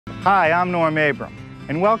Hi, I'm Norm Abram,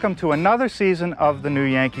 and welcome to another season of the new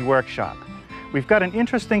Yankee Workshop. We've got an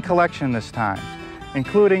interesting collection this time,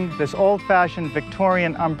 including this old-fashioned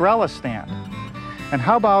Victorian umbrella stand. And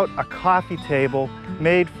how about a coffee table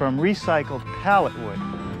made from recycled pallet wood?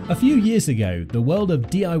 A few years ago, the world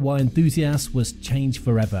of DIY enthusiasts was changed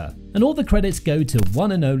forever, and all the credits go to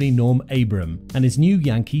one and only Norm Abram and his new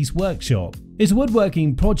Yankees Workshop. His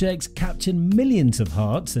woodworking projects captured millions of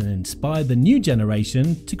hearts and inspired the new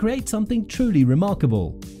generation to create something truly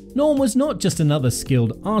remarkable. Norm was not just another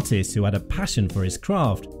skilled artist who had a passion for his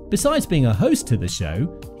craft. Besides being a host to the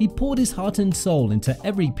show, he poured his heart and soul into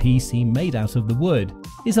every piece he made out of the wood.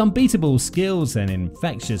 His unbeatable skills and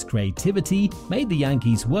infectious creativity made the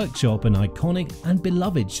Yankees Workshop an iconic and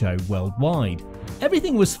beloved show worldwide.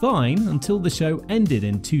 Everything was fine until the show ended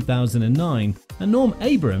in 2009 and Norm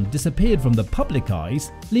Abram disappeared from the public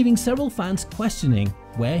eyes, leaving several fans questioning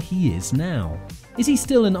where he is now. Is he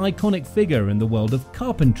still an iconic figure in the world of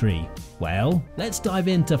carpentry? Well, let's dive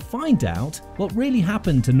in to find out what really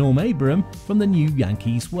happened to Norm Abram from the new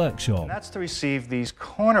Yankees Workshop. And that's to receive these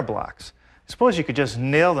corner blocks. I suppose you could just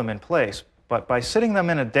nail them in place, but by sitting them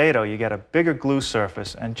in a dado, you get a bigger glue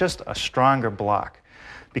surface and just a stronger block.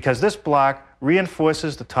 Because this block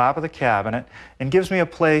reinforces the top of the cabinet and gives me a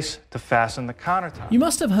place to fasten the countertop. You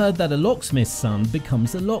must have heard that a locksmith's son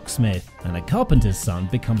becomes a locksmith and a carpenter's son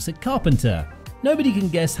becomes a carpenter. Nobody can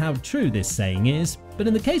guess how true this saying is, but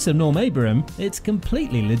in the case of Norm Abram, it's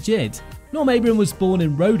completely legit. Norm Abram was born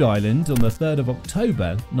in Rhode Island on the 3rd of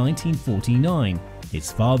October 1949. His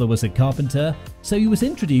father was a carpenter, so he was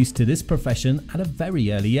introduced to this profession at a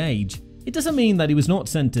very early age. It doesn't mean that he was not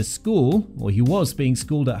sent to school, or he was being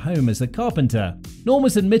schooled at home as a carpenter. Norm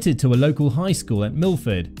was admitted to a local high school at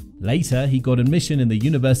Milford. Later, he got admission in the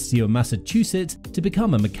University of Massachusetts to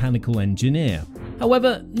become a mechanical engineer.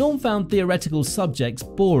 However, Norm found theoretical subjects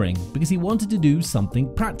boring because he wanted to do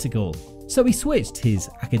something practical. So he switched his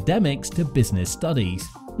academics to business studies.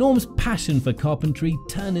 Norm's passion for carpentry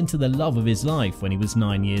turned into the love of his life when he was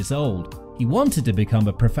 9 years old. He wanted to become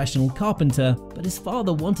a professional carpenter, but his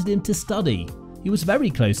father wanted him to study. He was very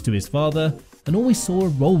close to his father and always saw a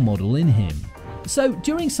role model in him. So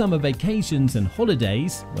during summer vacations and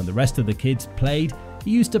holidays, when the rest of the kids played, he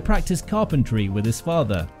used to practice carpentry with his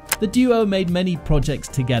father. The duo made many projects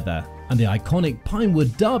together, and the iconic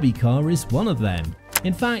Pinewood Derby car is one of them.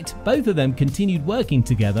 In fact, both of them continued working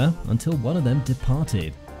together until one of them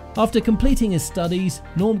departed. After completing his studies,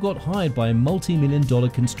 Norm got hired by a multi-million-dollar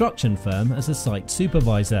construction firm as a site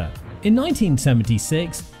supervisor. In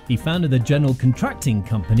 1976, he founded the general contracting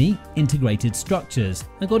company Integrated Structures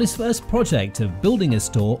and got his first project of building a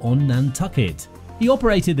store on Nantucket. He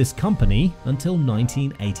operated this company until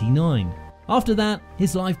 1989. After that,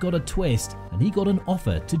 his life got a twist and he got an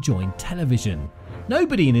offer to join television.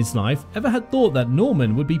 Nobody in his life ever had thought that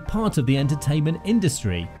Norman would be part of the entertainment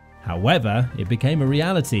industry. However, it became a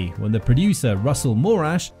reality when the producer Russell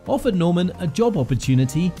Morash offered Norman a job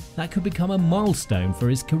opportunity that could become a milestone for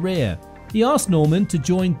his career. He asked Norman to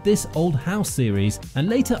join This Old House series and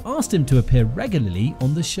later asked him to appear regularly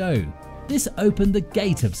on the show. This opened the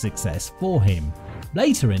gate of success for him.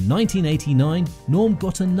 Later in 1989, Norm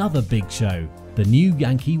got another big show, the new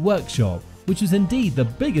Yankee Workshop, which was indeed the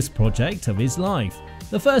biggest project of his life.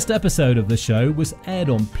 The first episode of the show was aired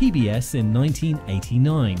on PBS in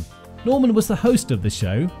 1989. Norman was the host of the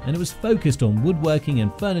show, and it was focused on woodworking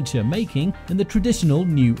and furniture making in the traditional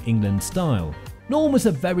New England style. Norm was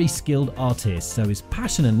a very skilled artist, so his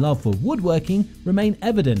passion and love for woodworking remained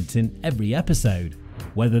evident in every episode.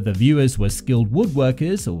 Whether the viewers were skilled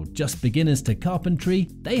woodworkers or just beginners to carpentry,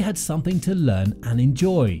 they had something to learn and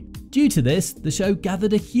enjoy. Due to this, the show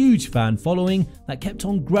gathered a huge fan following that kept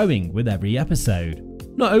on growing with every episode.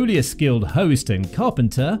 Not only a skilled host and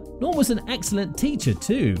carpenter, Norm was an excellent teacher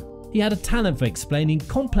too. He had a talent for explaining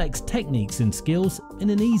complex techniques and skills in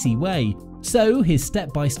an easy way, so his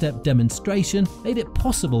step-by-step demonstration made it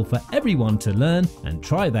possible for everyone to learn and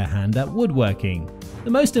try their hand at woodworking.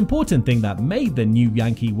 The most important thing that made the new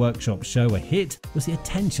Yankee Workshop show a hit was the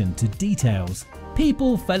attention to details.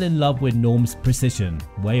 People fell in love with Norm's precision,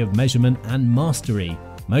 way of measurement and mastery.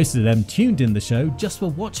 Most of them tuned in the show just for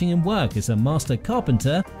watching him work as a master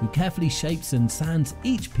carpenter who carefully shapes and sands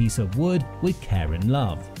each piece of wood with care and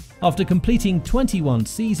love. After completing 21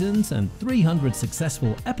 seasons and 300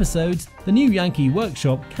 successful episodes, the new Yankee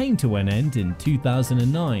Workshop came to an end in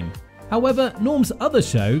 2009. However, Norm's other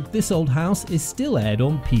show, This Old House, is still aired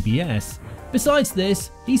on PBS. Besides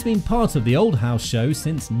this, he's been part of the Old House show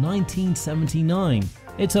since 1979.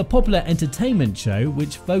 It's a popular entertainment show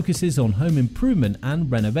which focuses on home improvement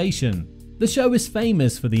and renovation. The show is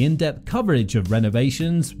famous for the in-depth coverage of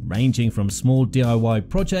renovations, ranging from small DIY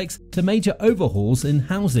projects to major overhauls in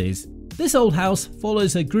houses. This Old House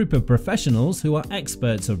follows a group of professionals who are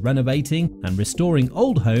experts of renovating and restoring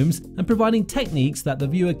old homes and providing techniques that the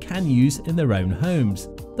viewer can use in their own homes.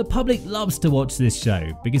 The public loves to watch this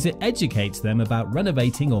show because it educates them about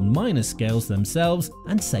renovating on minor scales themselves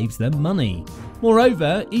and saves them money.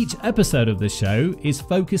 Moreover, each episode of the show is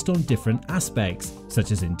focused on different aspects,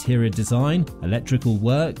 such as interior design, electrical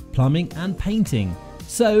work, plumbing and painting.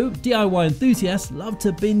 So, DIY enthusiasts love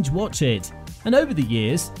to binge watch it. And over the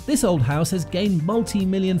years, this Old House has gained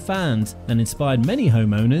multi-million fans and inspired many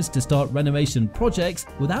homeowners to start renovation projects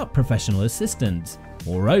without professional assistance.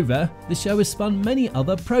 Moreover, the show has spun many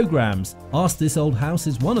other programs. Ask This Old House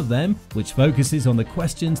is one of them, which focuses on the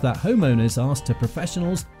questions that homeowners ask to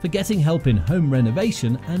professionals for getting help in home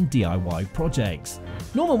renovation and DIY projects.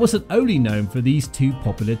 Norman wasn't only known for these two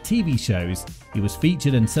popular TV shows. He was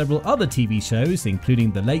featured in several other TV shows,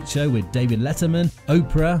 including The Late Show with David Letterman,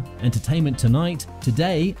 Oprah, Entertainment Tonight,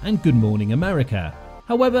 Today, and Good Morning America.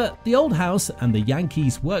 However, the Old House and the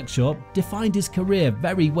Yankees Workshop defined his career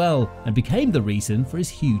very well and became the reason for his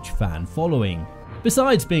huge fan following.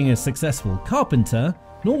 Besides being a successful carpenter,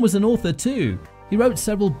 Norm was an author too. He wrote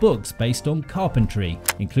several books based on carpentry,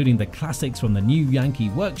 including the classics from the new Yankee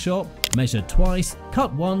Workshop, Measure Twice,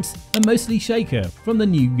 Cut Once, and Mostly Shaker from the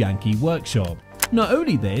new Yankee Workshop. Not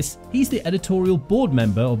only this, he's the editorial board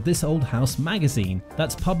member of This Old House magazine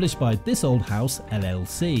that's published by This Old House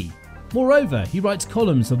LLC. Moreover, he writes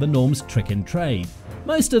columns of the Norm's Trick and Trade.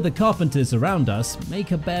 Most of the carpenters around us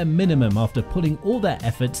make a bare minimum after putting all their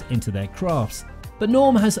efforts into their crafts. But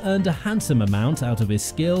Norm has earned a handsome amount out of his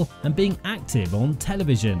skill and being active on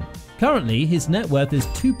television. Currently, his net worth is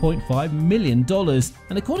 $2.5 million,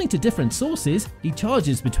 and according to different sources, he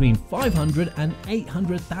charges between $500,000 and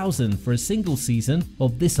 $800,000 for a single season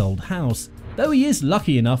of This Old House. Though he is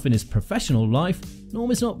lucky enough in his professional life,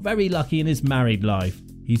 Norm is not very lucky in his married life.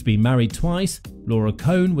 He's been married twice. Laura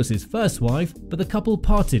Cohn was his first wife, but the couple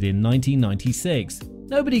parted in 1996.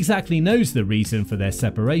 Nobody exactly knows the reason for their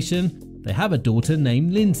separation. They have a daughter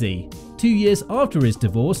named Lindsay. 2 years after his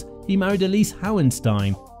divorce, he married Elise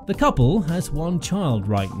Howenstein. The couple has one child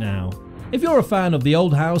right now. If you're a fan of The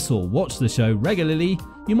Old House or watch the show regularly,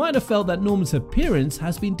 you might have felt that Norm's appearance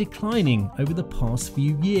has been declining over the past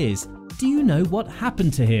few years. Do you know what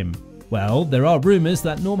happened to him? Well, there are rumours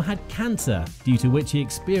that Norm had cancer, due to which he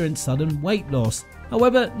experienced sudden weight loss.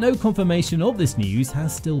 However, no confirmation of this news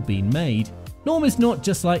has still been made. Norm is not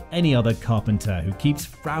just like any other carpenter who keeps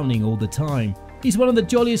frowning all the time. He's one of the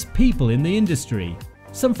jolliest people in the industry.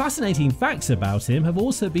 Some fascinating facts about him have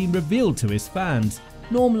also been revealed to his fans.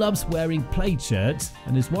 Norm loves wearing plaid shirts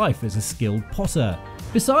and his wife is a skilled potter.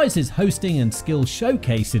 Besides his hosting and skill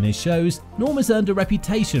showcase in his shows, Norm has earned a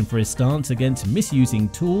reputation for his stance against misusing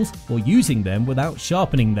tools or using them without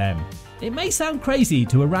sharpening them. It may sound crazy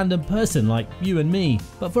to a random person like you and me,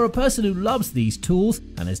 but for a person who loves these tools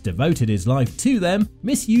and has devoted his life to them,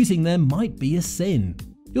 misusing them might be a sin.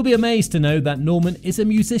 You'll be amazed to know that Norman is a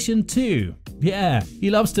musician too. Yeah, he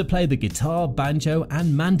loves to play the guitar, banjo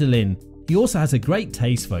and mandolin. He also has a great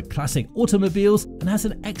taste for classic automobiles and has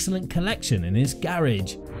an excellent collection in his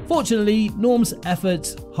garage. Fortunately, Norm's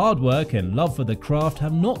efforts, hard work and love for the craft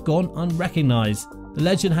have not gone unrecognised. The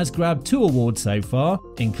legend has grabbed 2 awards so far,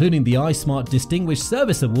 including the iSmart Distinguished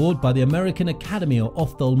Service Award by the American Academy of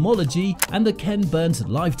Ophthalmology and the Ken Burns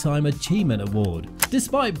Lifetime Achievement Award.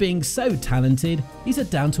 Despite being so talented, he's a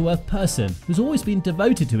down-to-earth person who's always been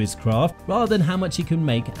devoted to his craft rather than how much he can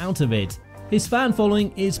make out of it. His fan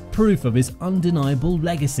following is proof of his undeniable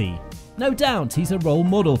legacy. No doubt he's a role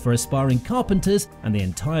model for aspiring carpenters and the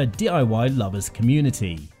entire DIY lovers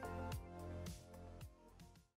community.